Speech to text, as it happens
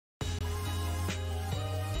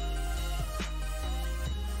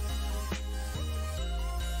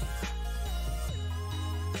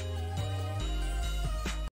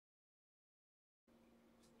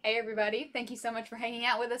Hey everybody, thank you so much for hanging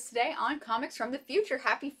out with us today on Comics from the Future.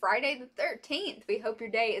 Happy Friday the 13th. We hope your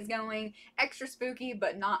day is going extra spooky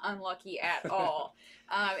but not unlucky at all.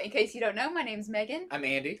 In case you don't know, my name's Megan. I'm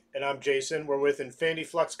Andy. And I'm Jason. We're with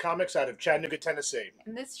INFINITYFLUXcomics out of Chattanooga, Tennessee.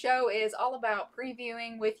 And this show is all about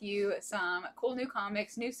previewing with you some cool new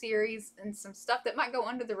comics, new series, and some stuff that might go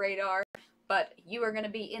under the radar. But you are going to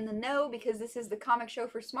be in the know because this is the comic show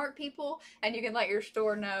for smart people, and you can let your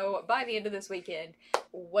store know by the end of this weekend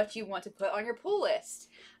what you want to put on your pull list.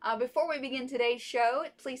 Before we begin today's show,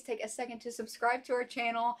 please take a second to subscribe to our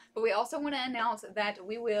channel, but we also want to announce that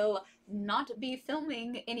we will not be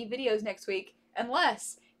filming any videos next week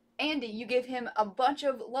unless Andy, you give him a bunch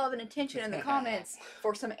of love and attention in the comments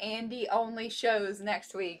for some Andy-only shows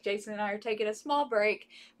next week. Jason and I are taking a small break,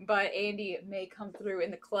 but Andy may come through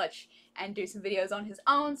in the clutch and do some videos on his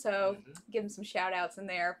own, so give him some shout-outs in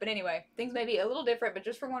there. But anyway, things may be a little different, but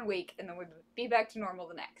just for 1 week, and then we'll be back to normal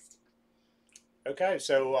the next. Okay,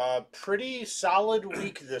 so pretty solid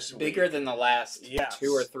week this week. Bigger than the last Yes.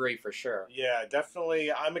 2 or 3 for sure. Yeah,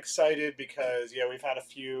 definitely. I'm excited because, we've had a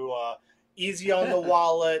few easy on the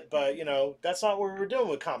wallet, but, that's not what we're doing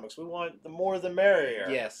with comics. We want the more the merrier.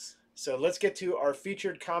 Yes. So let's get to our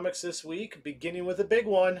featured comics this week, beginning with a big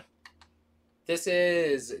one. This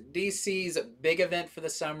is DC's big event for the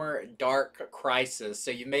summer, Dark Crisis.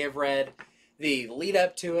 So you may have read the lead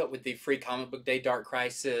up to it with the free comic book day Dark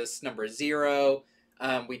Crisis number 0.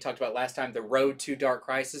 We talked about last time the road to Dark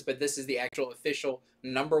Crisis, but this is the actual official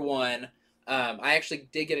number 1. I actually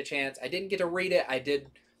did get a chance. I didn't get to read it. I did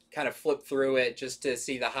kind of flip through it just to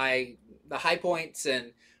see the high points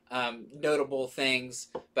and notable things,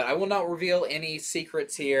 but I will not reveal any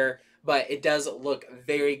secrets here. But it does look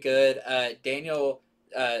very good. Daniel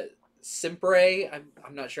SAMPERE,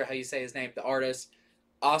 I'm not sure how you say his name, the artist.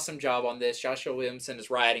 Awesome job on this. Joshua Williamson is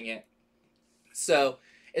writing it. So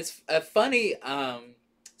it's a funny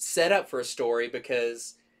setup for a story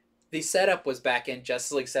because the setup was back in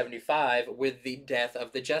Justice League 75 with the death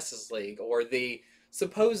of the Justice League, or the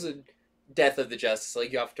supposed death of the Justice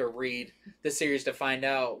League. You have to read the series to find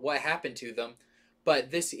out what happened to them. But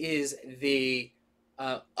this is the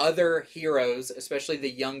other heroes, especially the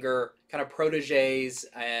younger kind of proteges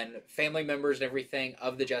and family members and everything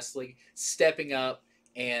of the Justice League, stepping up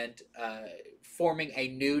and forming a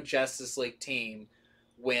new Justice League team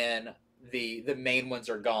when the main ones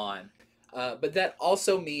are gone. But that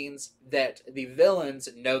also means that the villains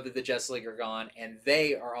know that the Justice League are gone, and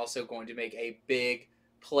they are also going to make a big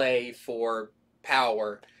play for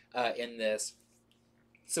power in this.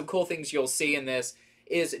 Some cool things you'll see in this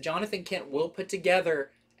is Jonathan Kent will put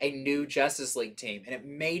together a new Justice League team, and it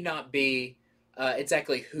may not be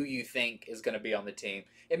exactly who you think is going to be on the team.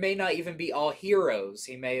 It may not even be all heroes.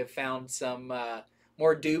 He may have found some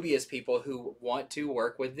more dubious people who want to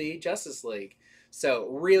work with the Justice League. So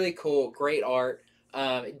really cool, great art.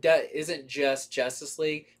 It isn't just Justice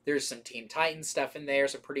League. There's some Teen Titans stuff in there,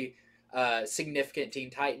 some pretty significant Teen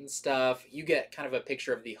Titans stuff. You get kind of a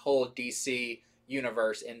picture of the whole DC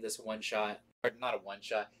universe in this one-shot. Or not a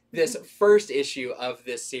one-shot, this first issue of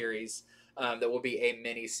this series that will be a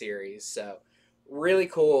mini-series. So really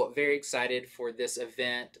cool, very excited for this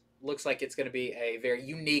event. Looks like it's going to be a very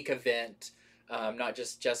unique event, not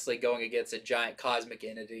just Justice League going against a giant cosmic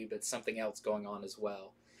entity, but something else going on as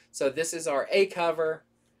well. So this is our A cover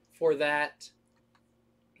for that.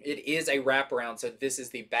 It is a wraparound, so this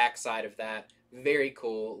is the back side of that. Very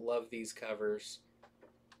cool, love these covers.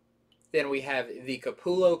 Then we have the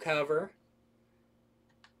Capullo cover.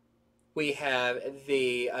 We have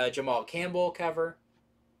the Jamal Campbell cover.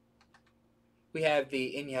 We have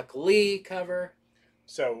the INHYUK cover.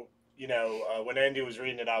 So, when Andy was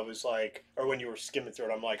reading it, I was like, or when you were skimming through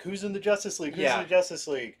it, I'm like, who's in the Justice League? Who's in the Justice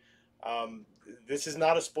League? This is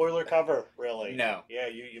not a spoiler cover, really. No. Yeah,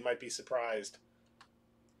 you might be surprised.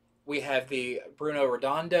 We have the Bruno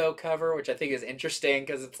Redondo cover, which I think is interesting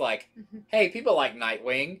because it's like, hey, people like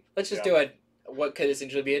Nightwing. Let's just do what could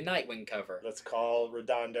essentially be a Nightwing cover. Let's call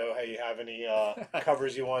Redondo. Hey, you have any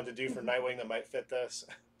covers you wanted to do for Nightwing that might fit this?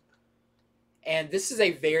 And this is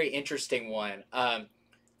a very interesting one.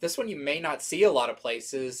 This one you may not see a lot of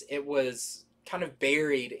places. It was kind of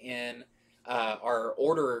buried in our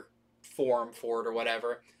order form for it or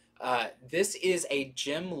whatever. This is a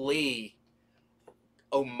Jim Lee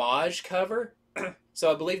homage cover.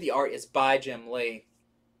 So I believe the art is by Jim Lee.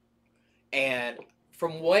 And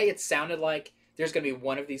from what it sounded like, there's going to be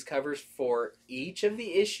one of these covers for each of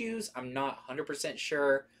the issues. I'm not 100%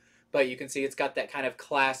 sure, but you can see it's got that kind of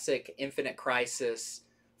classic Infinite Crisis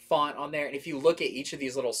font on there. And if you look at each of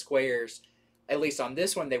these little squares, at least on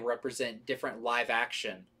this one, they represent different live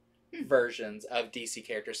action versions of DC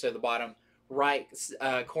characters. So the bottom right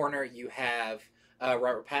corner, you have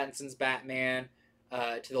Robert Pattinson's Batman.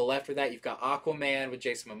 To the left of that, you've got Aquaman with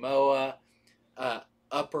Jason Momoa.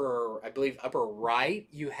 Upper right,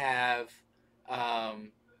 you have,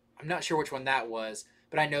 I'm not sure which one that was,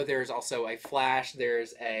 but I know there's also a Flash.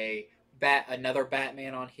 There's another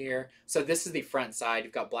Batman on here. So this is the front side.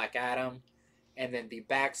 You've got Black Adam. And then the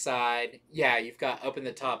back side, yeah, you've got up in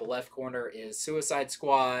the top left corner is Suicide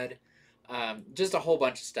Squad. Just a whole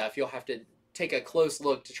bunch of stuff. You'll have to take a close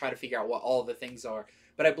look to try to figure out what all the things are.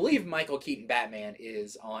 But I believe Michael Keaton Batman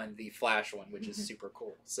is on the Flash one, which is super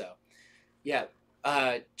cool. So, yeah,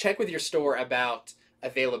 check with your store about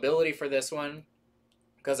availability for this one,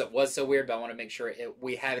 because it was so weird, but I want to make sure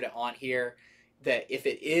we have it on here, that if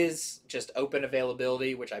it is just open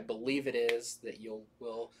availability, which I believe it is, that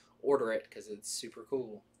will order it, because it's super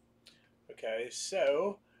cool. Okay,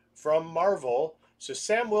 so from Marvel, so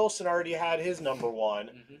Sam Wilson already had his #1.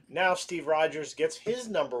 Now Steve Rogers gets his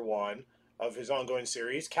 #1 of his ongoing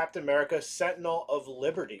series, Captain America, Sentinel of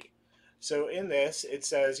Liberty. So in this, it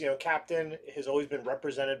says, you know, Captain has always been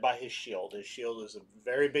represented by his shield. His shield is a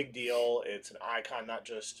very big deal. It's an icon not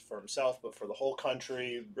just for himself, but for the whole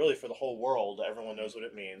country, really for the whole world. Everyone knows what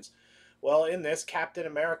it means. Well, in this, Captain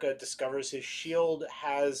America discovers his shield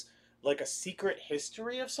has like a secret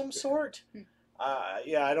history of some sort.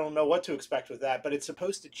 Yeah, I don't know what to expect with that, but it's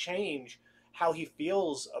supposed to change how he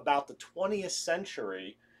feels about the 20th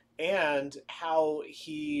century and how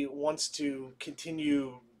he wants to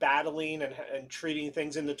continue battling and treating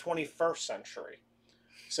things in the 21st century.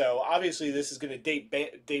 So obviously this is going to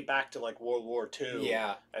date back to like World War II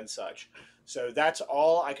and such. So that's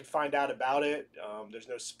all I could find out about it. There's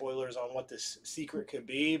no spoilers on what this secret could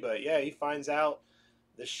be, but yeah, he finds out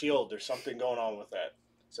the shield, there's something going on with it.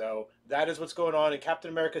 So that is what's going on in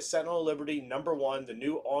Captain America Sentinel of Liberty #1, the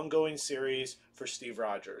new ongoing series for Steve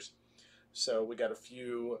Rogers. So we got a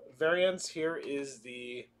few variants. Here is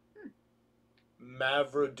the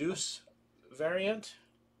MAVROUDIS variant.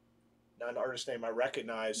 Not an artist name I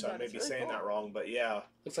recognize, so I may be saying that wrong, but yeah.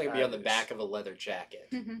 Looks like it'd be on the back of a leather jacket.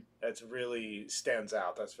 That really stands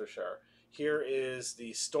out, that's for sure. Here is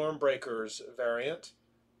the Stormbreakers variant.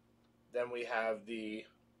 Then we have the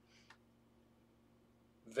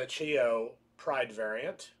VECCHIO Pride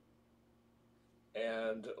variant.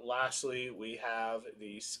 And lastly, we have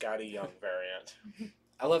the Scotty Young variant.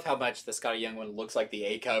 I love how much the Scotty Young one looks like the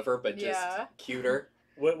A cover, but just cuter.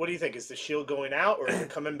 What do you think? Is the shield going out or is it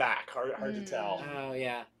coming back? Hard to tell. Oh,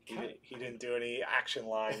 yeah. He didn't do any action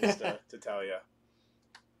lines to tell you.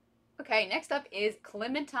 Okay, next up is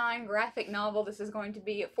Clementine graphic novel. This is going to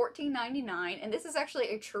be $14.99, and this is actually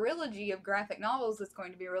a trilogy of graphic novels that's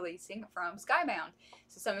going to be releasing from Skybound.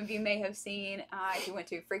 So some of you may have seen, if you went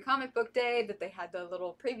to Free Comic Book Day, that they had the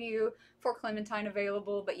little preview for Clementine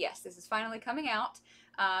available. But yes, this is finally coming out.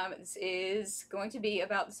 This is going to be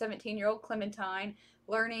about the 17-year-old Clementine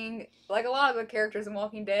learning, like a lot of the characters in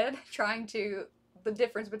Walking Dead, the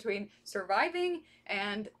difference between surviving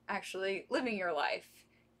and actually living your life.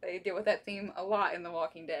 They deal with that theme a lot in The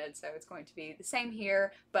Walking Dead, so it's going to be the same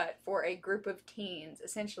here, but for a group of teens.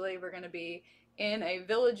 Essentially, we're going to be in a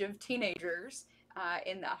village of teenagers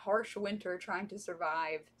in the harsh winter trying to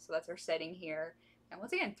survive, so that's our setting here. And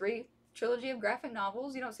once again, trilogy of graphic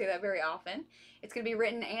novels. You don't see that very often. It's going to be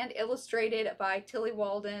written and illustrated by Tilly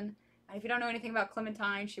Walden. And if you don't know anything about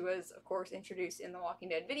Clementine, she was, of course, introduced in the Walking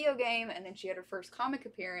Dead video game, and then she had her first comic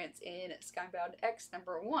appearance in Skybound X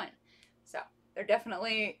 #1. So they're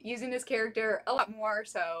definitely using this character a lot more,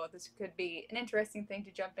 so this could be an interesting thing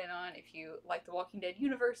to jump in on if you like the Walking Dead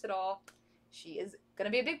universe at all. She is going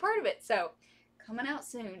to be a big part of it, so coming out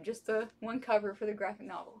soon. Just the one cover for the graphic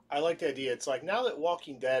novel. I like the idea. It's like now that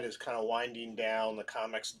Walking Dead is kind of winding down, the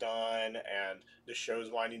comic's done, and the show's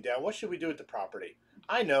winding down, what should we do with the property?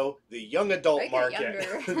 I know, the young adult market.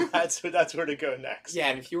 That's where to go next. Yeah,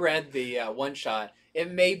 and if you read the one-shot, it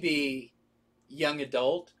may be young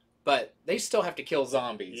adult, but they still have to kill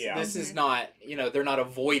zombies. Yeah. This is not, they're not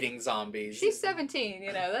avoiding zombies. She's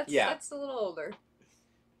 17, that's a little older.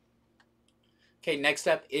 Okay, next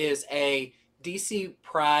up is a DC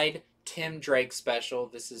Pride Tim Drake special.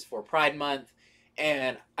 This is for Pride Month,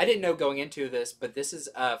 and I didn't know going into this, but this is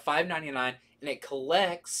 $5.99, and it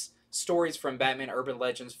collects stories from Batman Urban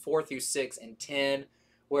Legends 4 through 6 and 10,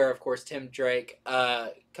 where, of course, Tim Drake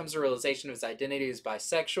comes to the realization of his identity as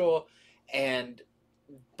bisexual,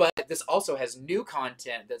 but this also has new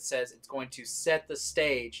content that says it's going to set the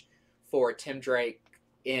stage for Tim Drake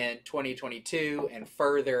in 2022 and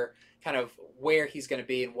further kind of where he's going to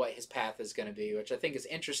be and what his path is going to be, which I think is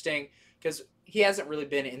interesting because he hasn't really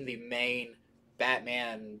been in the main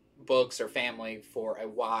Batman books or family for a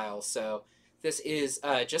while. So this is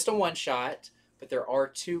just a one-shot, but there are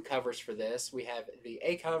 2 covers for this. We have the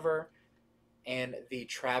A cover and the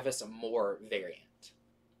Travis Moore variant.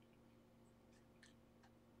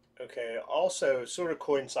 Okay, also sort of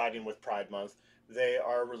coinciding with Pride Month, they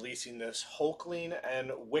are releasing this HULKLING and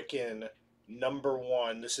WICCAN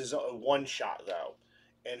 #1. This is a one-shot, though.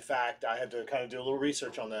 In fact, I had to kind of do a little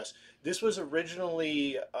research on this. This was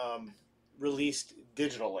originally released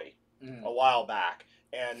digitally a while back,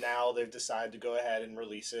 and now they've decided to go ahead and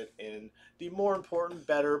release it in the more important,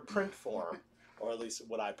 better print form, or at least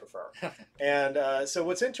what I prefer. And so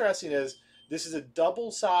what's interesting is this is a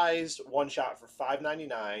double-sized one-shot for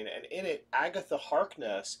 $5.99, and in it, Agatha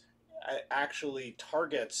Harkness actually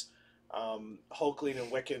targets HULKLING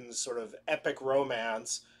and WICCAN's sort of epic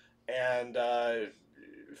romance, and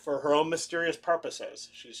for her own mysterious purposes.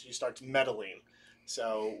 She starts meddling.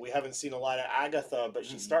 So we haven't seen a lot of Agatha, but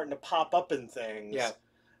she's starting to pop up in things. Yeah.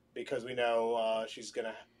 Because we know she's going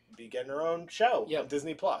to be getting her own show on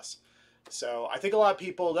Disney+. So I think a lot of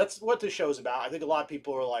people, that's what this show's about. I think a lot of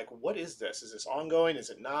people are like, what is this? Is this ongoing? Is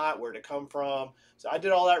it not? Where'd it come from? So I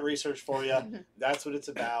did all that research for you. That's what it's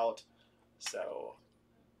about. So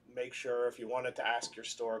make sure if you wanted to ask your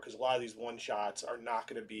store, because a lot of these one-shots are not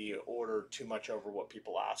going to be ordered too much over what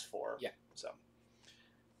people ask for. Yeah. So,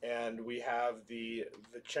 and we have the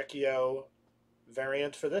VECCHIO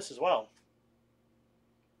variant for this as well.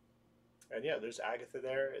 And yeah, there's Agatha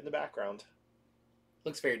there in the background.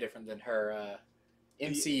 Looks very different than her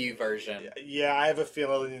MCU version. Yeah, I have a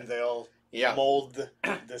feeling they'll mold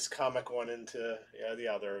this comic one into the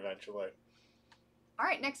other eventually. All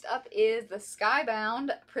right, next up is the SKYBOUND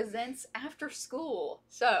presents After School.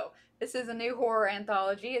 So this is a new horror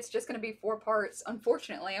anthology. It's just going to be 4 parts.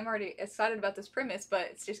 Unfortunately, I'm already excited about this premise, but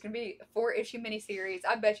it's just going to be a 4-issue miniseries.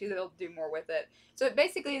 I bet you they'll do more with it. So it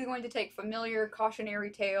basically is going to take familiar cautionary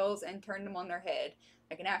tales and turn them on their head.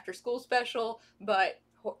 Like an after-school special, but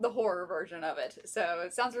the horror version of it. So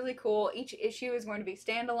it sounds really cool. Each issue is going to be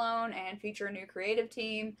standalone and feature a new creative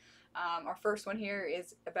team. Our first one here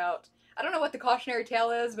is about, I don't know what the cautionary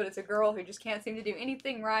tale is, but it's a girl who just can't seem to do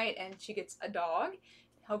anything right, and she gets a dog.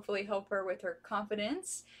 Hopefully help her with her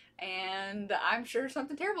confidence, and I'm sure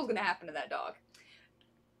something terrible is going to happen to that dog.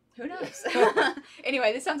 Who knows?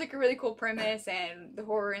 Anyway, this sounds like a really cool premise, and the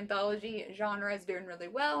horror anthology genre is doing really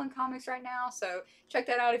well in comics right now, so check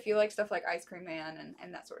that out if you like stuff like Ice Cream Man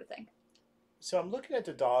and that sort of thing. So I'm looking at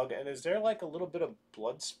the dog, and is there like a little bit of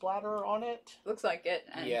blood splatter on it? Looks like it,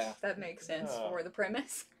 and that makes sense for the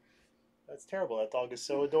premise. That's terrible. That dog is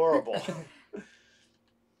so adorable.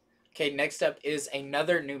 Okay, next up is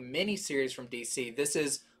another new mini-series from DC. This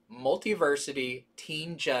is Multiversity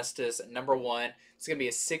Teen Justice #1. It's going to be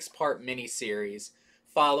a 6-part mini-series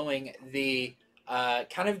following the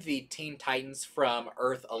kind of the Teen Titans from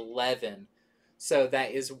Earth 11. So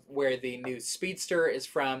that is where the new Speedster is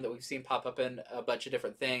from that we've seen pop up in a bunch of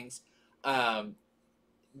different things.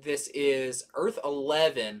 This is Earth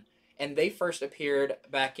 11, and they first appeared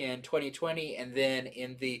back in 2020 and then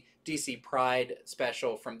in the DC Pride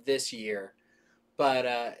special from this year. But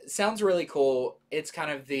it sounds really cool. It's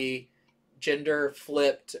kind of the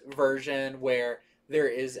gender-flipped version where there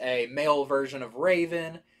is a male version of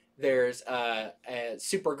Raven. There's a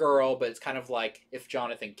Supergirl, but it's kind of like if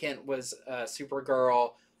Jonathan Kent was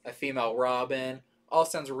Supergirl, a female Robin. All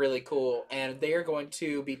sounds really cool. And they are going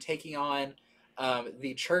to be taking on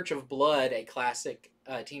the Church of Blood, a classic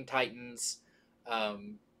Teen Titans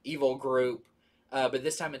evil group. But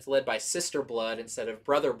this time it's led by Sister Blood instead of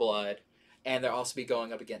Brother Blood. And they'll also be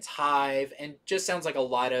going up against Hive. And just sounds like a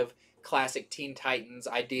lot of classic Teen Titans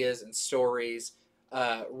ideas and stories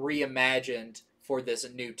reimagined for this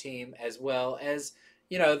new team, as well as,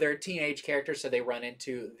 you know, they're teenage characters, so they run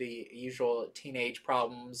into the usual teenage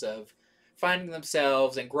problems of finding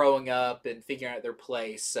themselves and growing up and figuring out their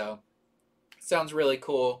place. So sounds really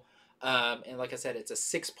cool. And like I said, it's a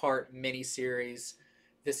 6-part mini-series.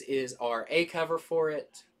 This is our A cover for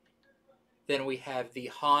it. Then we have the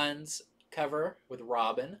Hans cover with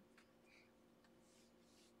Robin.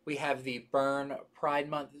 We have the Burn Pride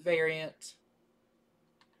Month variant.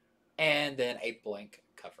 And then a blank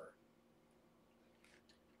cover.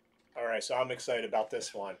 All right, so I'm excited about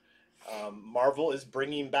this one. Marvel is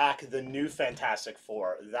bringing back the new Fantastic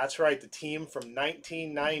Four. That's right, the team from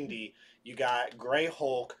 1990. You got Grey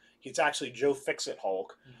Hulk. It's actually Joe Fixit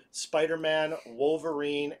Hulk. Spider-Man,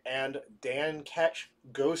 Wolverine, and Dan Ketch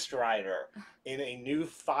Ghost Rider in a new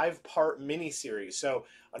 5-part miniseries. So,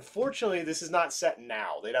 unfortunately, this is not set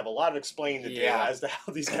now. They'd have a lot of explaining to do as to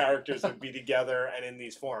how these characters would be together and in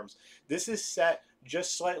these forms. This is set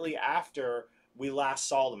just slightly after we last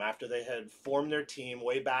saw them after they had formed their team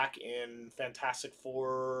way back in Fantastic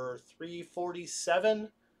Four 347, if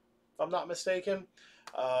I'm not mistaken.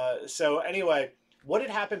 So anyway, what had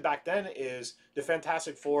happened back then is the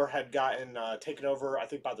Fantastic Four had gotten taken over, I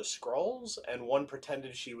think, by the Skrulls, and one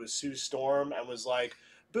pretended she was Sue Storm and was like,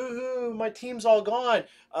 "Boo-hoo, my team's all gone.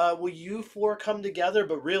 Will you four come together?"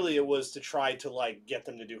 But really, it was to try to like get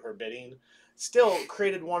them to do her bidding. Still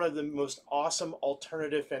created one of the most awesome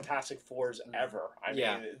alternative Fantastic Fours ever. I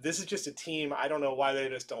mean, this is just a team. I don't know why they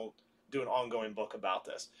just don't do an ongoing book about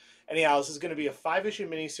this. Anyhow, this is going to be a 5-issue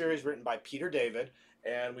miniseries written by Peter David,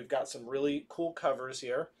 and we've got some really cool covers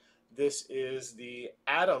here. This is the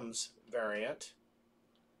Adams variant.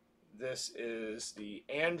 This is the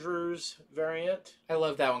Andrews variant. I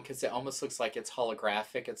love that one because it almost looks like it's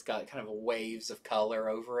holographic. It's got kind of waves of color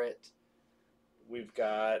over it. We've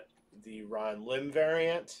got the Ron Lim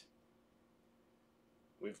variant.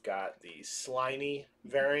 We've got the Sliney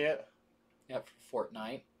variant. Yep, for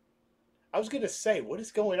Fortnite. I was going to say, what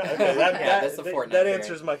is going on? Okay, that's the Fortnite that variant.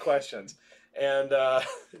 answers my questions. And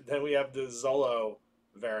then we have the Zolo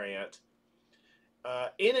variant.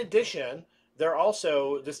 In addition, they're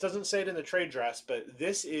also, this doesn't say it in the trade dress, but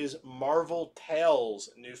this is Marvel Tales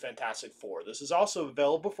New Fantastic Four. This is also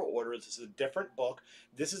available for order. This is a different book.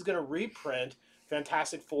 This is going to reprint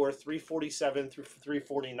Fantastic Four 347 through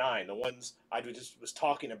 349, the ones I just was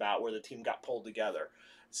talking about where the team got pulled together.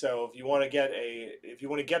 So if you want to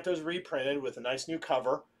get those reprinted with a nice new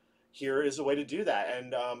cover, here is a way to do that.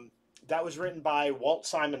 And that was written by Walt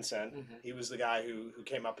Simonson. Mm-hmm. He was the guy who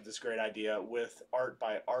came up with this great idea, with art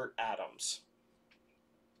by Art Adams.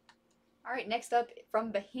 All right, next up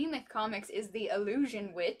from Behemoth Comics is The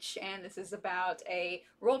Illusion Witch, and this is about a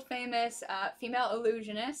world-famous female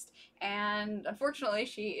illusionist, and unfortunately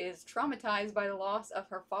she is traumatized by the loss of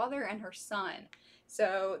her father and her son.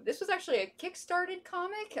 So this was actually a Kickstarted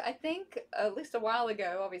comic, I think, at least a while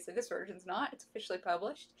ago. Obviously this version's not, it's officially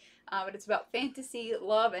published, but it's about fantasy,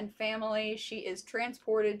 love, and family. She is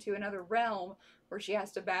transported to another realm where she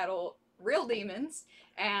has to battle real demons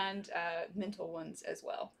and mental ones as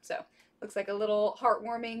well. So looks like a little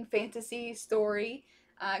heartwarming fantasy story.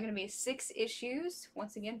 Going to be 6 issues,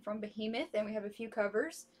 once again from Behemoth, and we have a few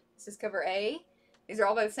covers. This is cover A. These are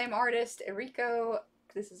all by the same artist, Enrico.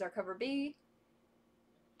 This is our cover B.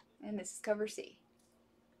 And this is cover C.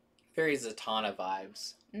 Very Zatanna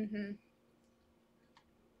vibes. Mm-hmm.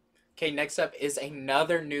 Okay, next up is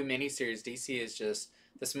another new miniseries. DC is just,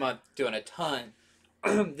 this month, doing a ton.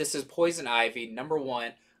 This is Poison Ivy,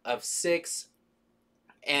 #1 of 6.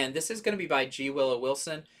 And this is going to be by G. Willow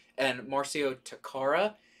Wilson and Marcio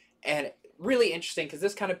Takara. And really interesting because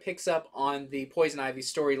this kind of picks up on the Poison Ivy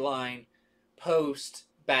storyline post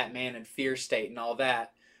Batman and Fear State and all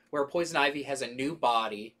that, where Poison Ivy has a new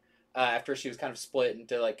body after she was kind of split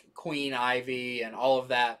into like Queen Ivy and all of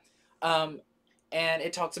that. And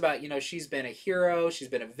it talks about, you know, she's been a hero, she's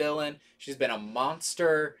been a villain, she's been a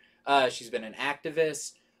monster, she's been an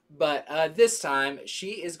activist. But this time,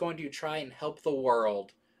 she is going to try and help the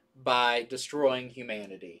world by destroying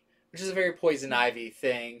humanity, which is a very Poison Ivy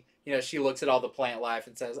thing. You know, she looks at all the plant life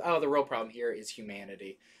and says, oh, the real problem here is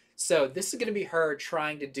humanity. So this is going to be her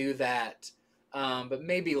trying to do that, but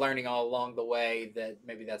maybe learning all along the way that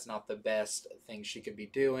maybe that's not the best thing she could be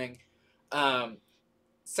doing.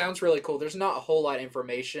 Sounds really cool. There's not a whole lot of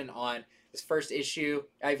information on this first issue.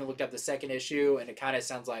 I even looked up the second issue, and it kind of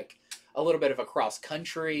sounds like a little bit of a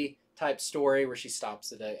cross-country type story where she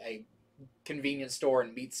stops at a convenience store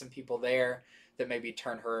and meets some people there that maybe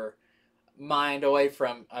turn her mind away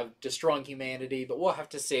from destroying humanity. But we'll have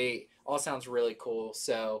to see. All sounds really cool.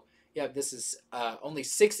 So, yeah, this is only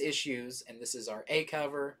 6 issues, and this is our A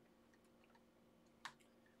cover.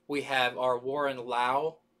 We have our Warren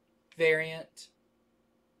Lau variant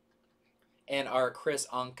and our Chris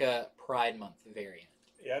Anka Pride Month variant.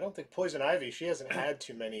 Yeah, I don't think Poison Ivy, she hasn't had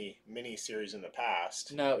too many miniseries in the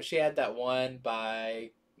past. No, she had that one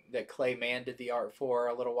that Clay Mann did the art for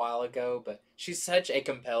a little while ago, but she's such a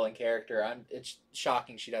compelling character. It's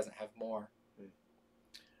shocking she doesn't have more.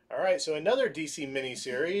 All right, so another DC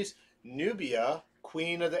miniseries, Nubia,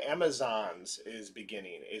 Queen of the Amazons, is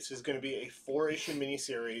beginning. This is going to be a 4-issue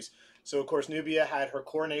miniseries. So, of course, Nubia had her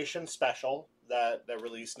coronation special that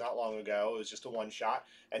released not long ago. It was just a one-shot.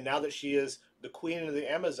 And now that she is the Queen of the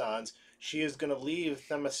Amazons, she is going to leave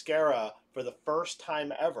Themyscira for the first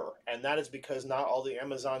time ever. And that is because not all the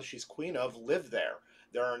Amazons she's queen of live there.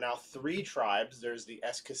 There are now 3 tribes. There's the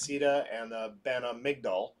Escacita and the Bana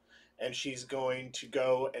Migdal. And she's going to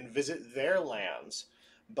go and visit their lands.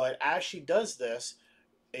 But as she does this,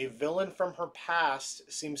 A villain from her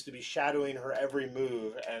past seems to be shadowing her every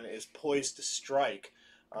move and is poised to strike.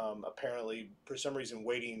 Apparently, for some reason,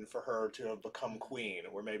 waiting for her to have become queen,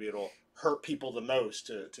 where maybe it'll hurt people the most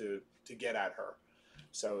to get at her.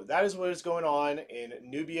 So that is what is going on in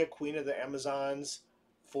Nubia, Queen of the Amazons,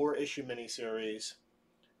 4-issue miniseries.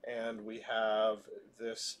 And we have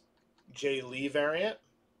this Jay Lee variant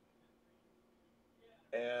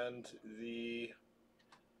and the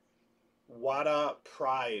Wada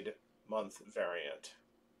Pride Month variant.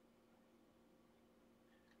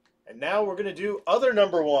 And now we're going to do other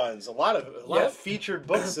number ones. A lot of featured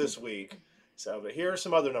books this week. So, but here are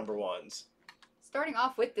some other number ones. Starting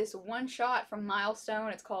off with this one shot from Milestone.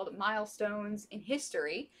 It's called Milestones in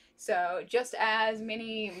History. So just as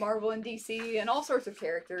many Marvel and DC and all sorts of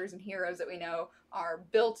characters and heroes that we know are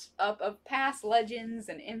built up of past legends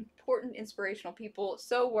and important inspirational people,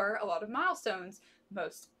 so were a lot of Milestone's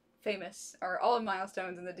most famous, or all of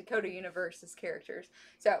Milestone's in the Dakota universe's characters.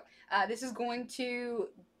 So this is going to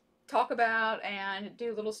talk about and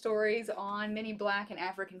do little stories on many Black and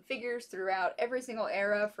African figures throughout every single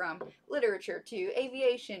era, from literature to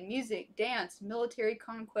aviation, music, dance, military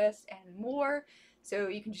conquest, and more. So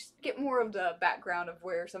you can just get more of the background of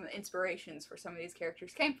where some of the inspirations for some of these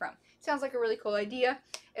characters came from. Sounds like a really cool idea.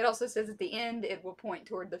 It also says at the end it will point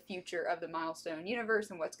toward the future of the Milestone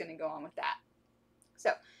universe and what's going to go on with that.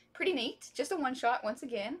 So, pretty neat. Just a one-shot once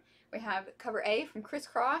again. We have cover A from Chris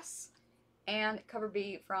Cross and cover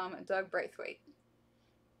B from Doug Braithwaite.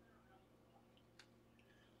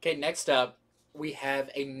 Okay, next up, we have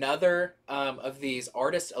another of these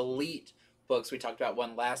Artist Elite books. We talked about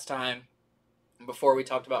one last time. Before we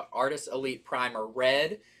talked about Artist Elite Primer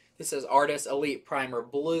Red. This is Artist Elite Primer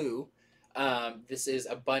Blue. This is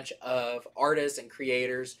a bunch of artists and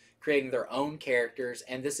creators creating their own characters.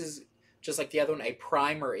 And this is, just like the other one, a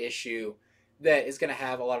primer issue that is going to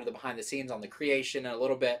have a lot of the behind the scenes on the creation and a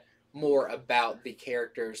little bit more about the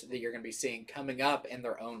characters that you're going to be seeing coming up in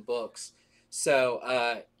their own books.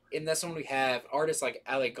 So in this one we have artists like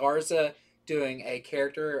Ali Garza doing a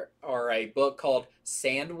character or a book called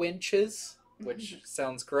Sandwinches, which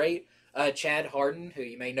sounds great. Chad Harden, who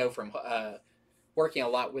you may know from working a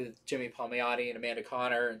lot with Jimmy Palmiotti and Amanda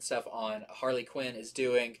Connor and stuff on Harley Quinn, is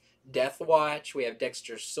doing Death Watch. We have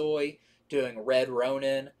Dexter Soy doing Red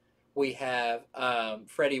Ronin. We have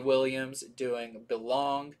Freddie Williams doing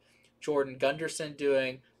Belong. Jordan Gunderson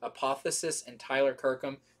doing Apotheosis, and Tyler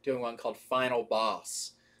Kirkham doing one called Final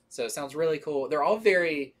Boss. So it sounds really cool. They're all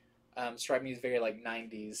very, strike me as very like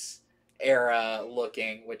 90s era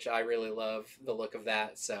looking, which I really love the look of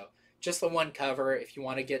that. So just the one cover. If you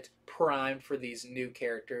want to get primed for these new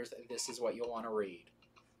characters, this is what you'll want to read.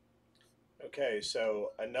 Okay,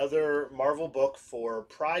 so another Marvel book for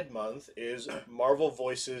Pride Month is Marvel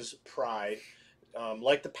Voices Pride.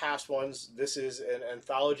 Like the past ones, this is an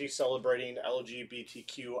anthology celebrating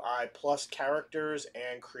LGBTQI plus characters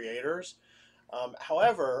and creators.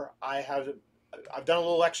 However, I've done a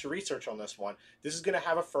little extra research on this one. This is going to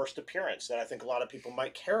have a first appearance that I think a lot of people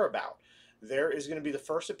might care about. There is going to be the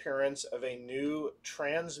first appearance of a new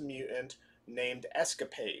trans mutant named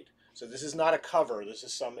Escapade. So this is not a cover. This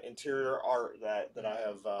is some interior art that I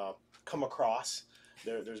have come across.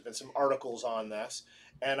 There's been some articles on this.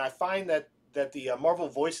 And I find that the Marvel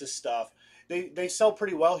Voices stuff, they sell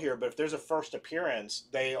pretty well here, but if there's a first appearance,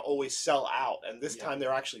 they always sell out. And this time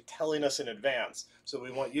they're actually telling us in advance, so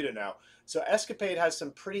we want you to know. So Escapade has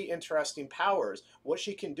some pretty interesting powers. What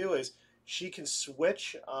she can do is she can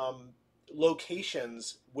switch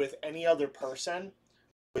locations with any other person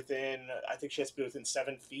within, I think she has to be within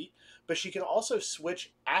 7 feet, but she can also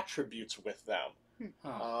switch attributes with them.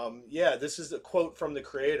 Yeah, this is a quote from the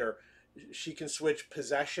creator. She can switch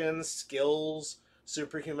possessions, skills,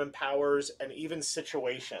 superhuman powers, and even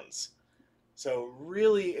situations. So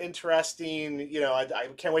really interesting. You know, I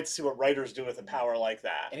can't wait to see what writers do with a power like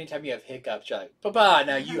that. Anytime you have hiccups, you're like, Papa,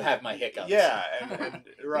 now you have my hiccups. Yeah, and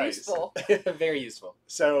right. Useful. Very useful.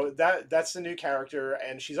 So that's the new character,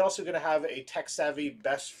 and she's also going to have a tech-savvy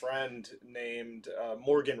best friend named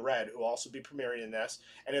Morgan Red, who will also be premiering in this.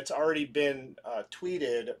 And it's already been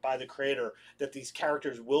tweeted by the creator that these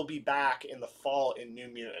characters will be back in the fall in New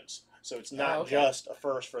Mutants. So it's not just a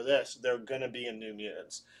first for this. They're going to be in New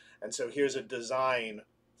Mutants. And so here's a design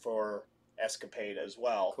for Escapade as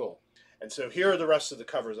well. Cool. And so here are the rest of the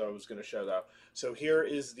covers I was going to show, though. So here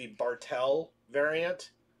is the Bartel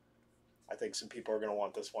variant. I think some people are going to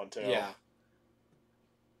want this one, too. Yeah.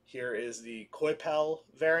 Here is the Coipel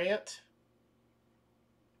variant.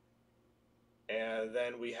 And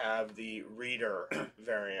then we have the Reader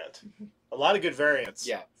variant. A lot of good variants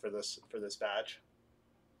for this batch.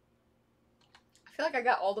 I feel like I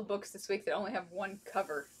got all the books this week that only have one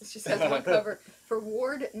cover. This just has one cover. For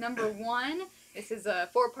Ward #1, this is a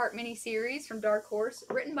 4-part miniseries from Dark Horse,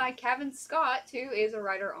 written by Cavan Scott, who is a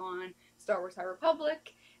writer on Star Wars High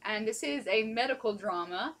Republic. And this is a medical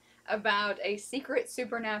drama about a secret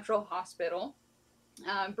supernatural hospital,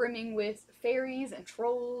 brimming with fairies and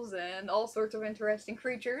trolls and all sorts of interesting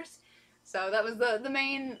creatures. So that was the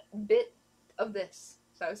main bit of this.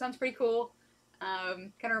 So it sounds pretty cool.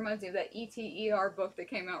 Kind of reminds me of that ETER book that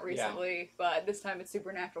came out recently, but this time it's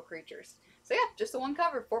supernatural creatures. So yeah, just the one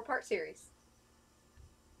cover, 4-part series.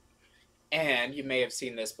 And you may have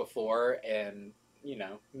seen this before in, you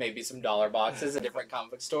know, maybe some dollar boxes at different comic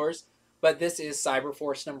book stores. But this is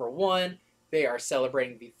Cyberforce #1. They are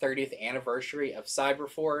celebrating the 30th anniversary of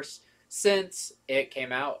Cyberforce since it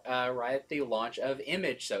came out right at the launch of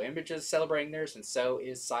Image. So Image is celebrating theirs, and so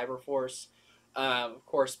is Cyberforce. Of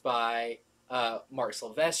course, by Mark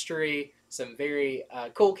Silvestri, some very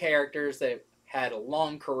cool characters that had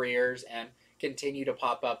long careers and continue to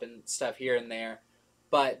pop up and stuff here and there.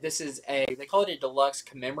 But this is they call it a deluxe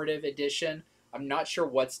commemorative edition. I'm not sure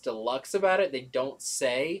what's deluxe about it. They don't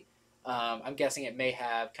say. I'm guessing it may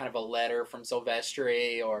have kind of a letter from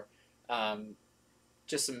Silvestri or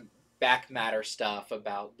just some back matter stuff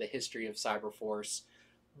about the history of Cyberforce.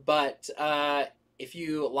 But if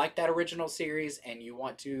you like that original series and you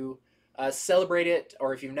want to celebrate it,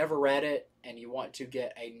 or if you've never read it and you want to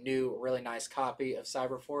get a new, really nice copy of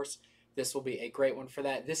Cyberforce, this will be a great one for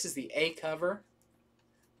that. This is the A cover,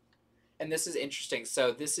 and this is interesting.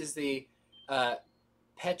 So this is the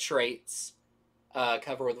Petrates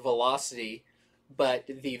cover with Velocity, but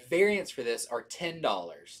the variants for this are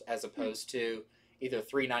 $10 as opposed to either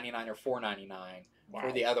 $3.99 or $4.99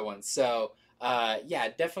 for the other ones. So yeah,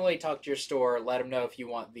 definitely talk to your store. Let them know if you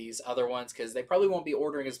want these other ones, because they probably won't be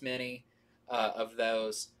ordering as many of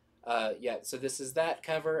those. Yeah, so this is that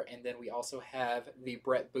cover, and then we also have the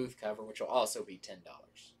Brett Booth cover, which will also be $10.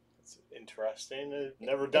 That's interesting. I've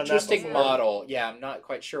never done that Interesting before. model. Yeah, I'm not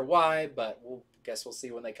quite sure why, but guess we'll see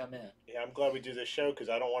when they come in. Yeah, I'm glad we do this show, because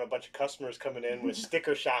I don't want a bunch of customers coming in with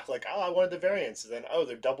sticker shock, like, oh, I wanted the variants, and then, oh,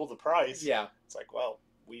 they're double the price. Yeah. It's like, well,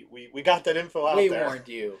 we got that info out there. We warned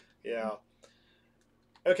you. Yeah.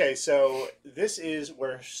 Okay, so this is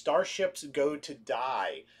Where Starships Go to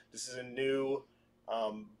Die. This is a new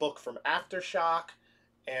book from Aftershock,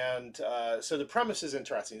 and so the premise is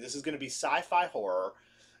interesting. This is going to be sci-fi horror.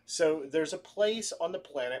 So there's a place on the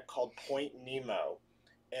planet called Point Nemo,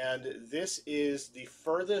 and this is the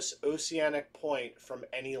furthest oceanic point from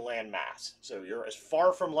any landmass. So you're as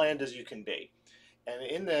far from land as you can be. And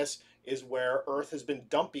in this is where Earth has been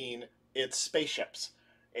dumping its spaceships.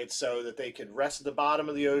 It's so that they could rest at the bottom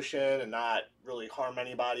of the ocean and not really harm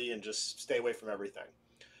anybody and just stay away from everything.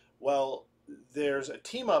 Well, there's a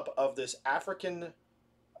team up of this African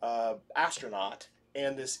astronaut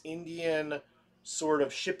and this Indian sort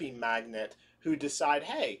of shipping magnate who decide,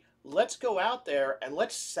 hey, let's go out there and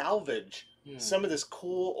let's salvage some of this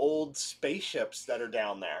cool old spaceships that are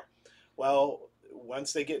down there. Well,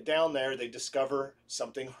 once they get down there, they discover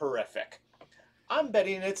something horrific. I'm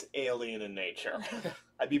betting it's alien in nature.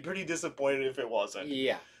 I'd be pretty disappointed if it wasn't.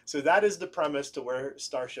 Yeah. So that is the premise to Where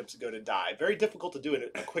Starships Go to Die. Very difficult to do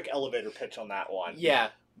a quick elevator pitch on that one. Yeah.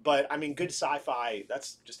 But, I mean, good sci-fi,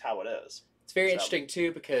 that's just how it is. It's very interesting,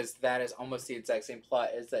 too, because that is almost the exact same plot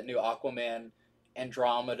as that new Aquaman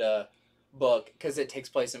Andromeda book, because it takes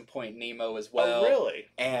place in Point Nemo as well. Oh, really?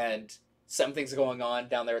 And something's going on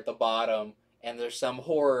down there at the bottom, and there's some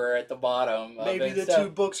horror at the bottom. Maybe the two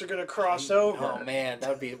books are going to cross over. Oh, man, that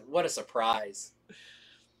would be, what a surprise.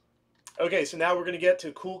 Okay, so now we're going to get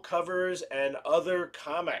to cool covers and other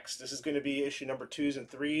comics. This is going to be issue number 2s and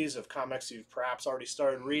 3s of comics you've perhaps already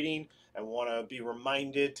started reading and want to be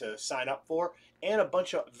reminded to sign up for, and a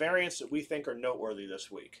bunch of variants that we think are noteworthy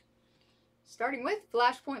this week. Starting with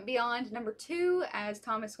Flashpoint Beyond #2, as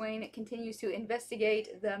Thomas Wayne continues to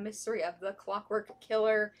investigate the mystery of the Clockwork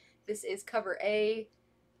Killer. This is cover A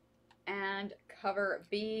and cover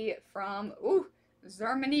B from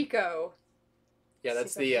Zarmanico. Yeah,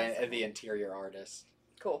 that's the interior artist.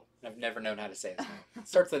 Cool. I've never known how to say his name.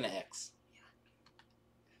 Starts with an X.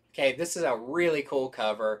 Okay, this is a really cool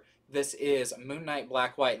cover. This is Moon Knight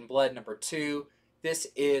Black, White, and Blood #2. This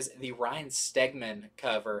is the Ryan Stegman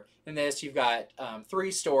cover. In this, you've got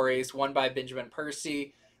 3 stories, one by Benjamin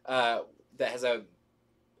Percy that has a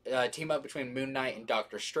team up between Moon Knight and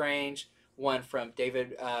Doctor Strange, one from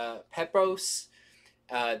David Pepose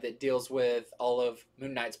that deals with all of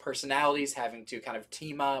Moon Knight's personalities having to kind of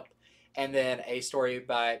team up, and then a story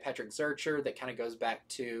by Patrick Zurcher that kind of goes back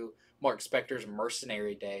to Mark Spector's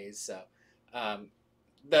Mercenary days. So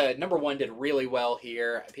the number 1 did really well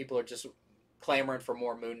here. People are just clamoring for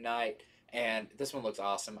more Moon Knight, and this one looks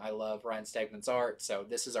awesome. I love Ryan Stegman's art, so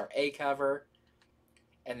this is our A cover,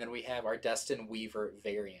 and then we have our Destin Weaver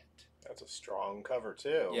variant. That's a strong cover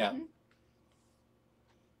too. Yeah.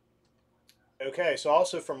 Okay, so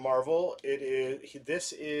also from Marvel,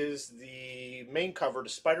 this is the main cover to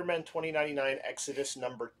Spider-Man 2099 Exodus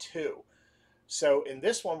number 2. So in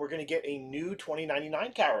this one, we're going to get a new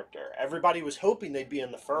 2099 character. Everybody was hoping they'd be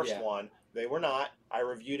in the first one. They were not. I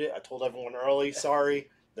reviewed it. I told everyone early, sorry,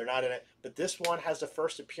 they're not in it. But this one has the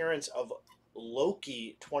first appearance of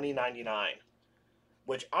Loki 2099,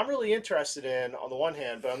 which I'm really interested in on the one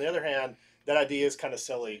hand, but on the other hand, that idea is kind of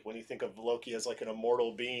silly when you think of Loki as like an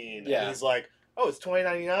immortal being. Yeah. And he's like, oh, it's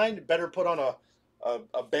 2099? Better put on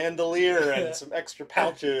a bandolier and some extra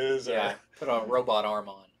pouches. Yeah, put a robot arm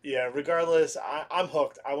on. Yeah, regardless, I'm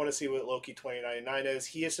hooked. I want to see what Loki 2099 is.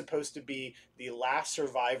 He is supposed to be the last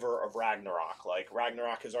survivor of Ragnarok. Like,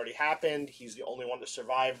 Ragnarok has already happened. He's the only one that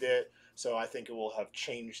survived it. So I think it will have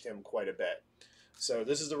changed him quite a bit. So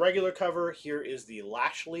this is the regular cover. Here is the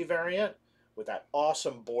Lashley variant with that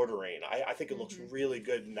awesome bordering. I think it looks really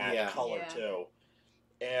good in that color, too.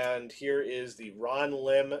 And here is the Ron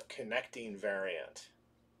Lim connecting variant.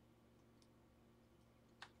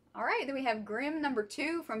 All right, then we have Grimm number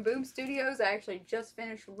 2 from Boom Studios. I actually just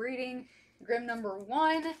finished reading Grimm number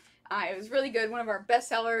 1. It was really good, one of our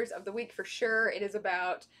bestsellers of the week for sure. It is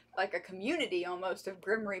about like a community almost of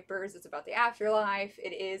Grim Reapers. It's about the afterlife.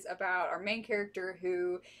 It is about our main character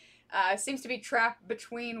who seems to be trapped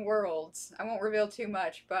between worlds. I won't reveal too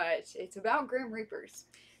much, but it's about Grim Reapers,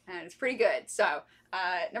 and it's pretty good. So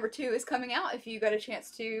number 2 is coming out. If you got a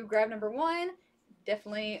chance to grab number 1,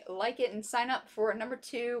 definitely like it and sign up for number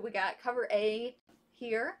 2. We got cover A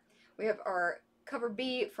here. We have our cover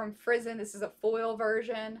B from Frizzen. This is a foil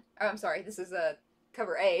version. Oh, I'm sorry, this is a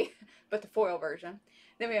cover A, but the foil version.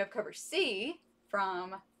 Then we have cover C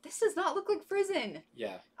from, this does not look like Frizzen.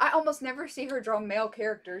 Yeah. I almost never see her draw male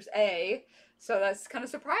characters, A, so that's kind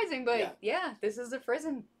of surprising, but yeah, this is the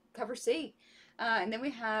Frizzen cover C. And then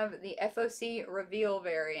we have the FOC reveal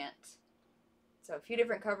variant. So a few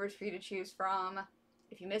different covers for you to choose from.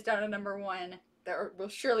 If you missed out on number 1, there will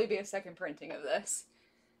surely be a second printing of this.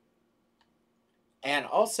 And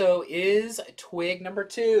also is Twig number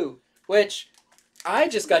 2, which I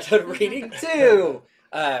just got done reading too.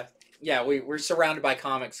 Yeah, we're surrounded by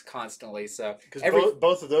comics constantly, so because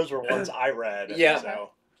both of those were ones I read. Yeah, so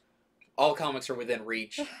all comics are within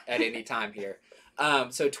reach at any time here.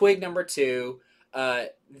 So Twig number 2,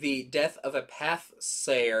 the death of a path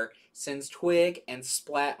sayer sends Twig and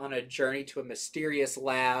Splat on a journey to a mysterious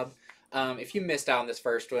lab. If you missed out on this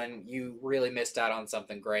first one, you really missed out on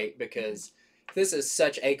something great, because this is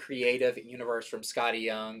such a creative universe from Scotty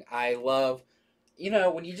Young. I love,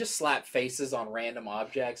 when you just slap faces on random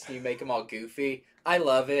objects and you make them all goofy. I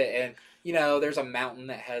love it. And, there's a mountain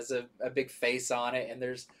that has a big face on it, and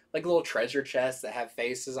there's like little treasure chests that have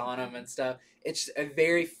faces on them and stuff. It's a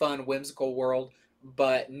very fun, whimsical world,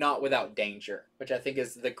 but not without danger, which I think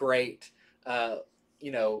is the great,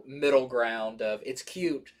 middle ground of it's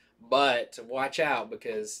cute, but watch out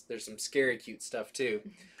because there's some scary cute stuff too.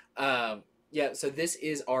 Yeah, so this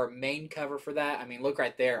is our main cover for that. I mean, look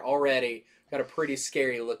right there. Already got a pretty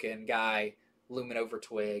scary looking guy looming over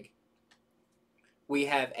Twig. We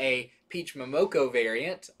have a Peach Momoko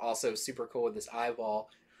variant, also super cool with this eyeball.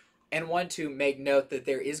 And want to make note that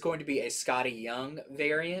there is going to be a Scotty Young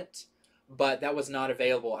variant, but that was not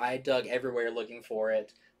available. I dug everywhere looking for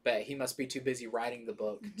it, but he must be too busy writing the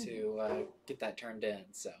book to get that turned in.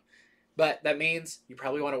 So, but that means you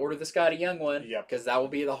probably want to order the Scotty Young one, because that will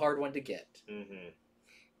be the hard one to get.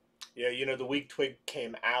 Yeah, the week Twig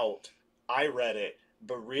came out, I read it,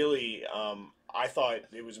 but really, I thought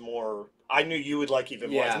it was more. I knew you would like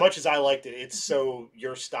even more. As much as I liked it, it's so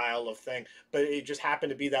your style of thing. But it just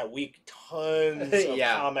happened to be that week, tons of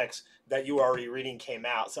comics that you were already reading came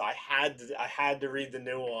out, so I had to read the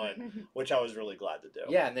new one, which I was really glad to do.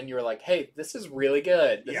 Yeah, and then you were like, "Hey, this is really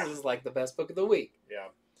good. This is like the best book of the week." Yeah.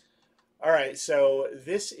 All right, so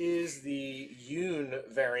this is the Yoon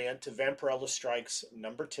variant to Vampirella Strikes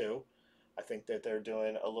number 2. I think that they're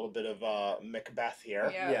doing a little bit of Macbeth here.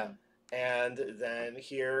 Yeah. And then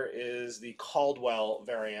here is the Caldwell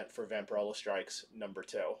variant for Vampirella Strikes number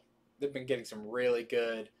 2. They've been getting some really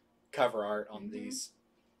good cover art on these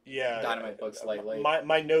Dynamite books lately.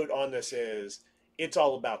 My note on this is, it's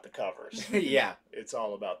all about the covers. Yeah. It's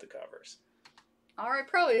all about the covers. Alright,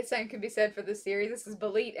 probably the same can be said for this series. This is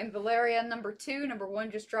Belit and Valeria number 2. Number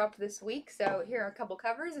 1 just dropped this week, so here are a couple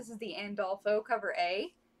covers. This is the Andolfo cover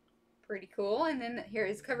A. Pretty cool. And then here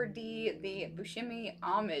is cover D, the Buscemi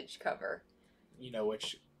homage cover. You know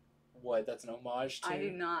what that's an homage to? I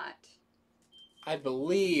do not. I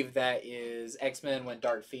believe that is X-Men when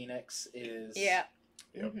Dark Phoenix is... Yeah.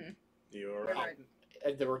 Yep. Mm-hmm. You're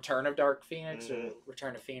Right. The Return of Dark Phoenix or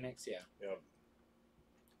Return of Phoenix, yeah. Yep.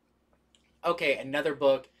 Okay, another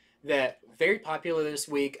book that very popular this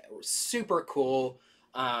week, super cool.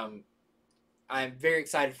 I'm very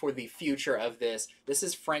excited for the future of this. This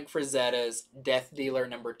is Frank Frazetta's Death Dealer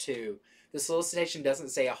 #2. The solicitation doesn't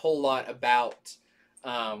say a whole lot about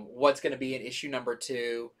what's going to be in issue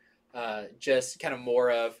 #2. Just kind of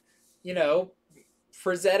more of, you know,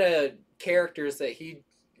 Frazetta characters that he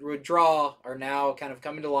would draw are now kind of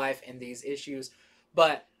coming to life in these issues.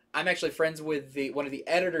 But I'm actually friends with one of the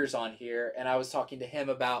editors on here, and I was talking to him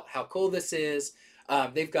about how cool this is.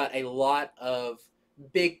 They've got a lot of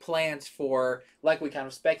big plans for, like we kind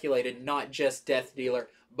of speculated, not just Death Dealer,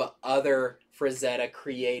 but other Frazetta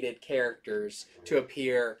created characters to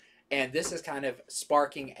appear. And this is kind of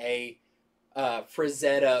sparking a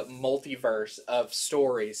Frazetta multiverse of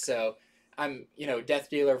stories. So Death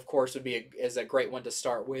Dealer, of course, is a great one to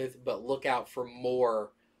start with, but look out for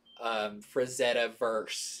more Frazetta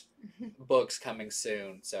verse books coming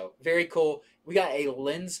soon. So very cool. We got a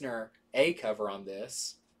Linsner A cover on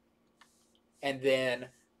this, and then,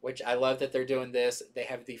 which I love that they're doing this, they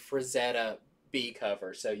have the Frazetta B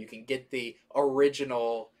cover, so you can get the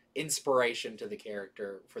original inspiration to the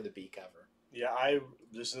character for the B cover. Yeah,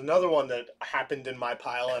 this is another one that happened in my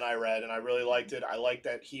pile and I read, and I really liked it. I like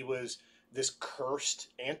that he was this cursed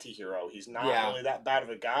anti-hero. He's not really that bad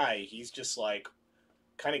of a guy. He's just like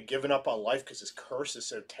kind of given up on life because his curse is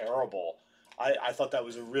so terrible. I thought that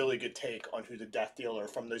was a really good take on who the Death Dealer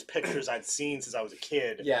from those pictures I'd seen since I was a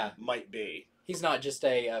kid might be. He's not just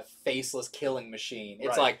a faceless killing machine.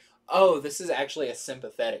 It's like, oh, this is actually a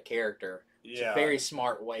sympathetic character. It's a very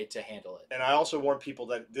smart way to handle it. And I also warn people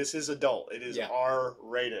that this is adult. It is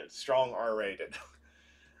R-rated, strong R-rated.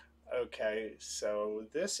 Okay, so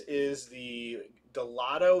this is the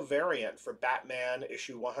Delato variant for Batman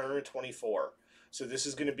issue 124. So this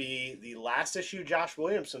is going to be the last issue Josh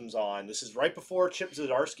Williamson's on. This is right before Chip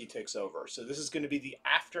Zdarsky takes over. So this is going to be the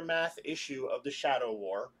aftermath issue of the Shadow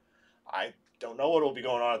War. I don't know what will be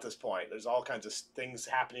going on at this point. There's all kinds of things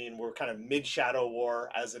happening. We're kind of mid-Shadow War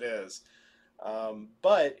as it is.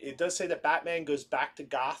 But it does say that Batman goes back to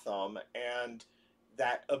Gotham and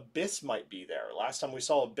that Abyss might be there. Last time we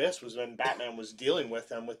saw Abyss was when Batman was dealing with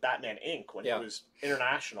them with Batman Inc. when he was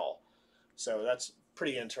international. So that's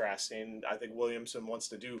pretty interesting. I think Williamson wants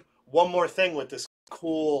to do one more thing with this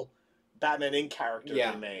cool Batman Inc. character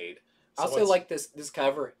he made. So I also like this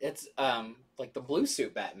cover. It's like the blue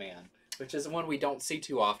suit Batman, which is one we don't see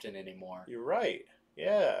too often anymore. You're right.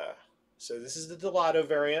 Yeah. So this is the Delato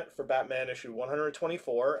variant for Batman issue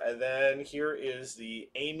 124, and then here is the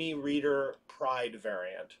Amy Reeder Pride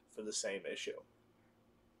variant for the same issue.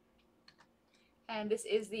 And this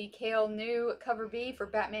is the Kale New cover B for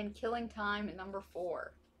Batman Killing Time #4.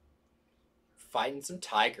 Fighting some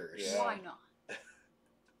tigers. Yeah. Why not?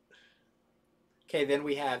 Okay, then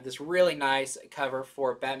we have this really nice cover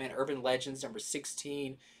for Batman Urban Legends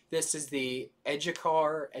 #16. This is the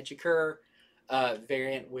Edgecar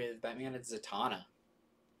variant with Batman and Zatanna.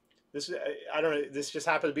 This I don't know. This just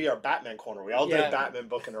happened to be our Batman corner. We all did a Batman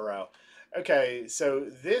book in a row. Okay, so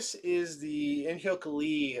this is the INHYUK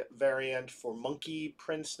Lee variant for Monkey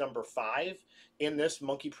Prince #5. In this,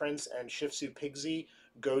 Monkey Prince and Shifsu Pigsy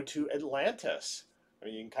go to Atlantis. I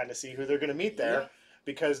mean, you can kind of see who they're going to meet there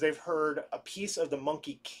because they've heard a piece of the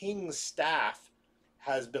Monkey King's staff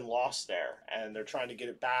has been lost there, and they're trying to get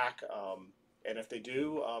it back. And if they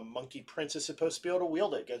do, Monkey Prince is supposed to be able to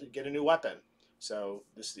wield it, get a new weapon. So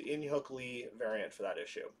this is the INHYUK Lee variant for that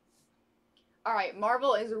issue. All right,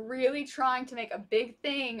 Marvel is really trying to make a big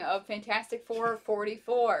thing of Fantastic Four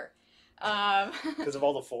 44. Because of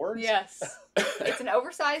all the Fords? Yes. It's an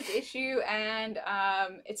oversized issue, and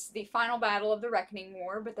it's the final battle of the Reckoning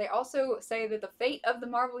War, but they also say that the fate of the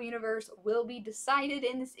Marvel Universe will be decided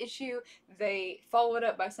in this issue. They follow it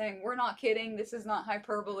up by saying, we're not kidding, this is not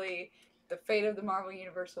hyperbole. The fate of the Marvel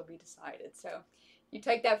Universe will be decided. So you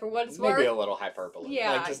take that for what it's worth. Maybe a little hyperbole.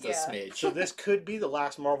 Yeah, like just a smidge. So this could be the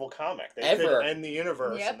last Marvel comic. They Ever. could end the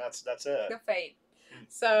universe, and that's it. The fate.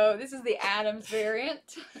 So this is the Adams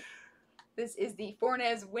variant. This is the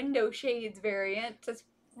Fornes Window Shades variant. That's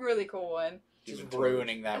a really cool one. Just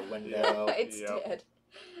ruining that window. It's dead.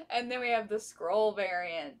 And then we have the Skrull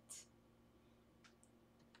variant.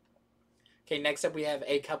 Okay, next up we have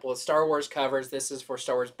a couple of Star Wars covers. This is for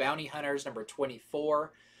Star Wars Bounty Hunters #24.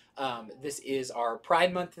 This is our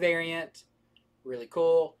Pride Month variant. Really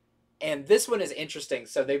cool. And this one is interesting.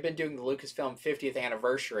 So they've been doing the Lucasfilm 50th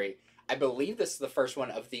anniversary. I believe this is the first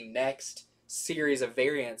one of the next series of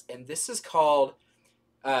variants. And this is called,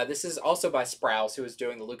 this is also by Sprouse, who is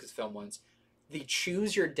doing the Lucasfilm ones, the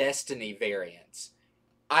Choose Your Destiny variants.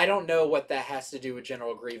 I don't know what that has to do with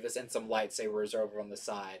General Grievous and some lightsabers over on the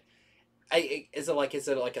side. Is it like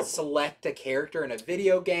a select a character in a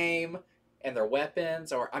video game and their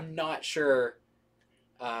weapons? Or I'm not sure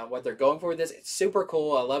what they're going for with this. It's super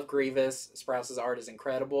cool. I love Grievous. Sprouse's art is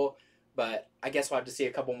incredible. But I guess we'll have to see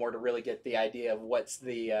a couple more to really get the idea of what's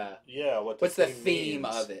the what's the theme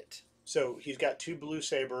of it. So he's got 2 blue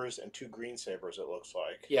sabers and 2 green sabers, it looks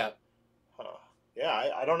like. Yeah. Huh.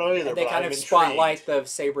 Yeah, I don't know either. And they but kind I'm of intrigued. spotlight the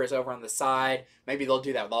sabers over on the side. Maybe they'll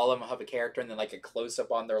do that with all of them. Have a character and then like a close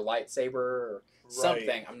up on their lightsaber or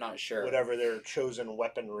something. I'm not sure. Whatever their chosen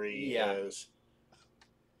weaponry is.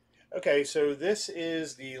 Okay, so this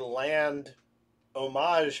is the Land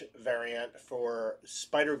homage variant for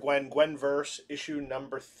Spider-Gwen Gwenverse issue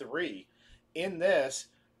number 3. In this,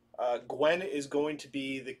 Gwen is going to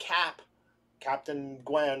be the Captain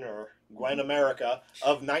Gwen or Gwen America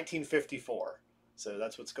of 1954. So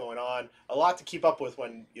that's what's going on. A lot to keep up with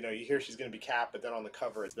when you hear she's going to be Cap, but then on the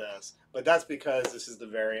cover it's this. But that's because this is the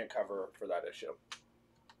variant cover for that issue.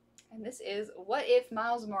 And this is What If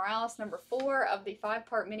Miles Morales number 4 of the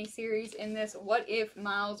 5-part miniseries. In this, What If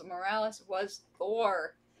Miles Morales was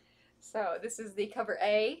Thor? So this is the cover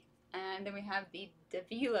A, and then we have the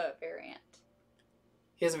Davila variant.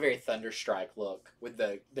 He has a very Thunderstrike look with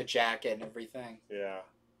the jacket and everything. Yeah.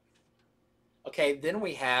 Okay, then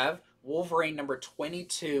we have Wolverine number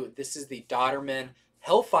 22. This is the Dodderman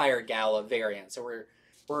Hellfire Gala variant. So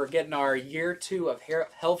we're getting our year 2 of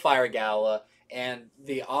Hellfire Gala and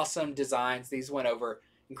the awesome designs. These went over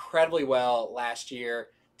incredibly well last year.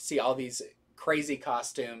 To see all these crazy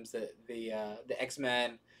costumes that the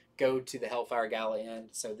X-Men go to the Hellfire Gala in.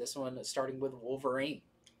 So this one is starting with Wolverine.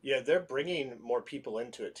 Yeah, they're bringing more people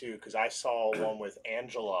into it too, because I saw one with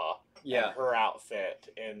Angela and her outfit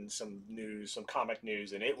in some comic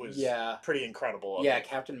news, and it was pretty incredible. Yeah,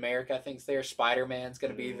 Captain America I think's there. Spider-Man's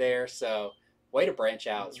going to be there, so way to branch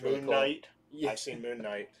out. It's really cool. Moon Knight. Yeah. I've seen Moon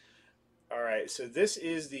Knight. All right, so this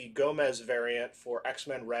is the Gomez variant for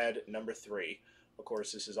X-Men Red number 3. Of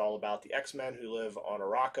course, this is all about the X-Men who live on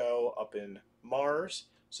Arakko up in Mars.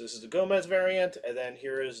 So this is the Gomez variant, and then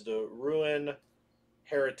here is the Ruin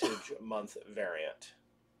Heritage Month variant.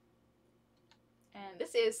 And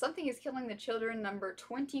this is Something is Killing the Children number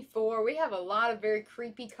 24. We have a lot of very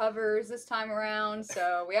creepy covers this time around,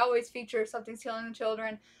 so we always feature Something's Killing the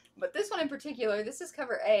Children. But this one in particular, this is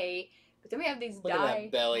cover A, but then we have these Look at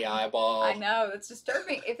that belly eyeball. I know, that's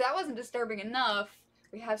disturbing. If that wasn't disturbing enough,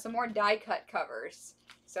 we have some more die-cut covers.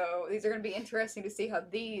 So these are going to be interesting to see how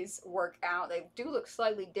these work out. They do look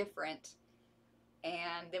slightly different.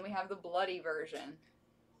 And then we have the bloody version.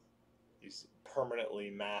 He's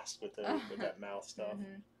permanently masked with that mouth stuff.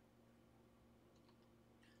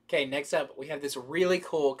 Okay, next up we have this really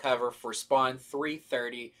cool cover for Spawn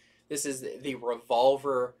 330. This is the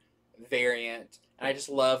Revolver variant. And I just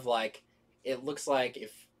love, like, it looks like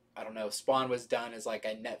if, I don't know, Spawn was done as like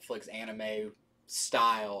a Netflix anime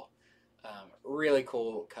style. Really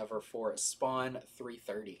cool cover for Spawn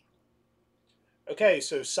 330. Okay,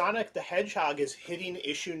 so Sonic the Hedgehog is hitting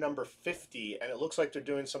issue number 50, and it looks like they're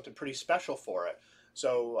doing something pretty special for it.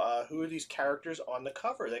 So who are these characters on the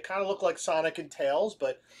cover? They kind of look like Sonic and Tails,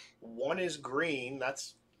 but one is green.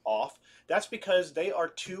 That's off. That's because they are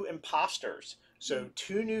 2 imposters. So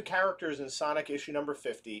 2 new characters in Sonic issue number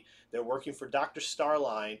 50. They're working for Dr.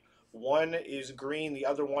 Starline. One is green. The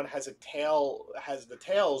other one has the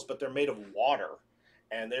tails, but they're made of water.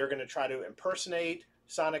 And they're going to try to impersonate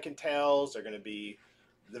Sonic and Tails. They're going to be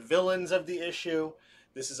the villains of the issue.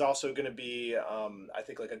 This is also going to be, I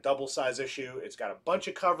think, like a double-size issue. It's got a bunch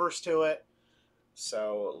of covers to it.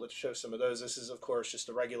 So let's show some of those. This is, of course, just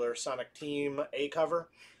a regular Sonic Team A cover.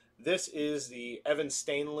 This is the Evan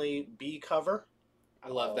Stanley B cover. I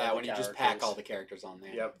love that when you just pack all the characters on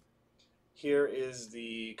there. Yep. Here is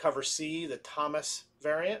the cover C, the Thomas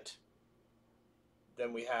variant.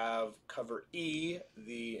 Then we have cover E,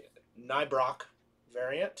 the Nybrock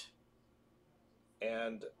variant.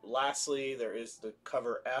 And lastly, there is the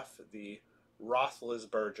cover F, the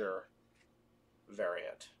Roethlisberger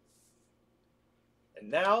variant. And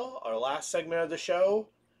now, our last segment of the show,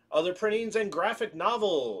 other printings and graphic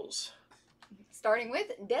novels. Starting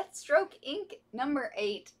with Deathstroke Inc. number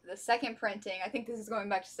 8, the second printing. I think this is going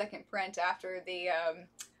back to second print after the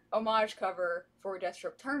homage cover for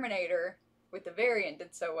Deathstroke Terminator with the variant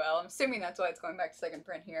did so well. I'm assuming that's why it's going back to second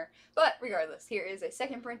print here. But regardless, here is a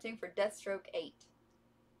second printing for Deathstroke 8.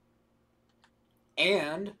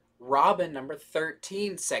 and Robin number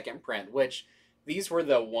 13 second print, which these were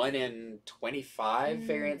the 1 in 25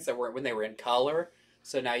 variants that were when they were in color.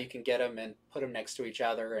 So now you can get them and put them next to each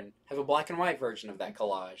other and have a black and white version of that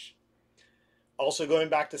collage. Also going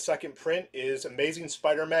back to second print is Amazing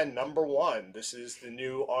Spider-Man #1. This is the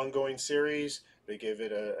new ongoing series. They gave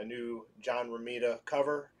it a new John Romita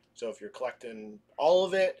cover. So if you're collecting all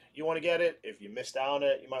of it, you want to get it. If you missed out on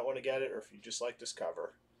it, you might want to get it. Or if you just like this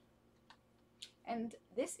cover. And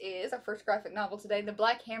this is our first graphic novel today, The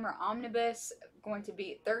Black Hammer Omnibus, going to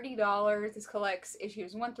be $30. This collects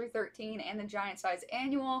issues 1 through 13 and the giant size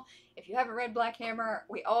annual. If you haven't read Black Hammer,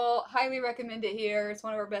 we all highly recommend it here. It's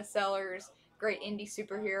one of our best sellers. Great indie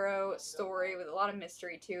superhero story with a lot of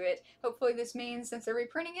mystery to it. Hopefully this means, since they're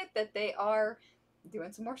reprinting it, that they are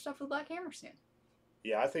doing some more stuff with Black Hammer soon.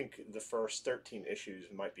 Yeah, I think the first 13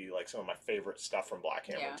 issues might be like some of my favorite stuff from Black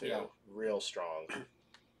Hammer too. Yeah. Real strong.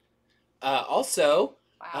 Also,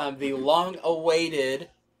 Wow. the long-awaited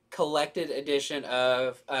collected edition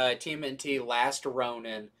of TMNT Last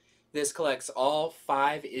Ronin. This collects all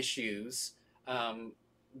 5 issues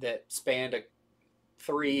that spanned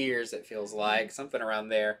 3 years, it feels like, something around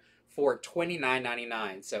there, for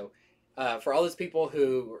 $29.99. So for all those people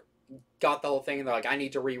who got the whole thing and they're like, I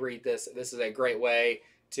need to reread this, this is a great way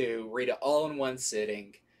to read it all in one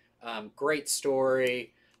sitting. Great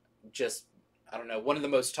story, just, I don't know, one of the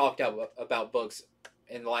most talked about books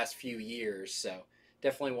in the last few years, so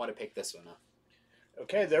definitely want to pick this one up.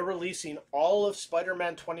 Okay, they're releasing all of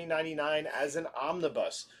Spider-Man 2099 as an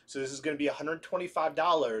omnibus. So this is going to be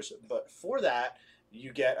 $125, but for that,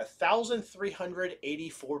 you get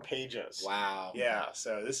 1,384 pages. Wow. Yeah,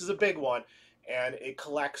 so this is a big one. And it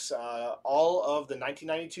collects all of the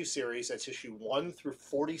 1992 series. That's issue 1 through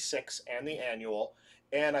 46 and the annual.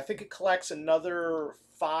 And I think it collects another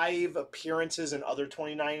 5 appearances in other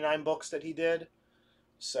 2099 books that he did.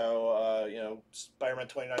 So, you know, Spider-Man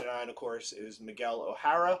 2099, of course, is Miguel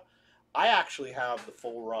O'Hara. I actually have the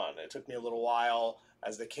full run. It took me a little while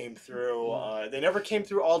as they came through. They never came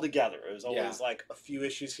through all together. It was always like a few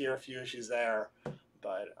issues here, a few issues there.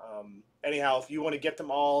 But anyhow, if you want to get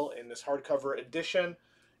them all in this hardcover edition,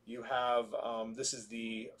 you have, this is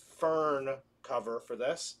the Fern cover for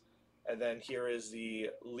this. And then here is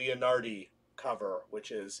the Leonardi cover,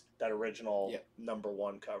 which is that original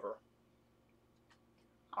 #1 cover.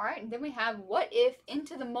 Alright, and then we have What If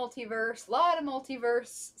Into the Multiverse. A lot of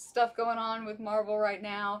multiverse stuff going on with Marvel right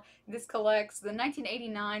now. This collects the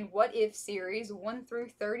 1989 What If series, 1 through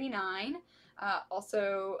 39.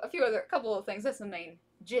 Also, a couple of things. That's the main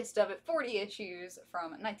gist of it. 40 issues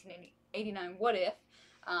from 1989 What If.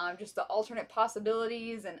 Just the alternate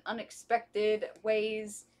possibilities and unexpected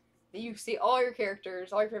ways that you see all your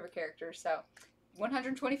characters, all your favorite characters. So,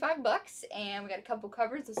 $125, and we got a couple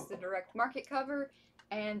covers. This is the direct market cover,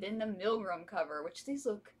 and then the Milgram cover, which these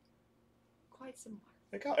look quite similar.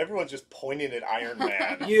 Look how everyone's just pointing at Iron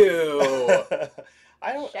Man. You!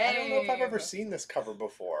 I don't know if I've ever seen this cover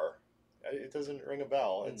before. It doesn't ring a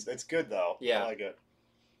bell. It's good though. Yeah. I like it.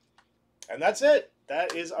 And that's it.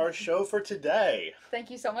 That is our show for today. Thank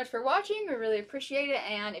you so much for watching. We really appreciate it.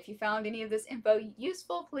 And if you found any of this info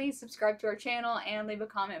useful, please subscribe to our channel and leave a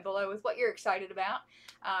comment below with what you're excited about.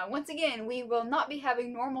 Once again, we will not be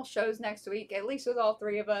having normal shows next week, at least with all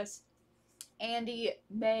 3 of us. Andy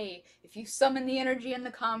may, if you summon the energy in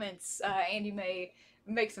the comments, Andy may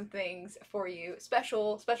make some things for you.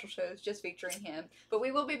 Special shows just featuring him. But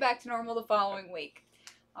we will be back to normal the following week.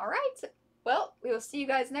 Alright. Well, we will see you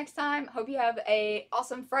guys next time. Hope you have a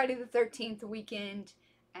awesome Friday the 13th weekend,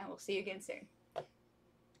 and we'll see you again soon.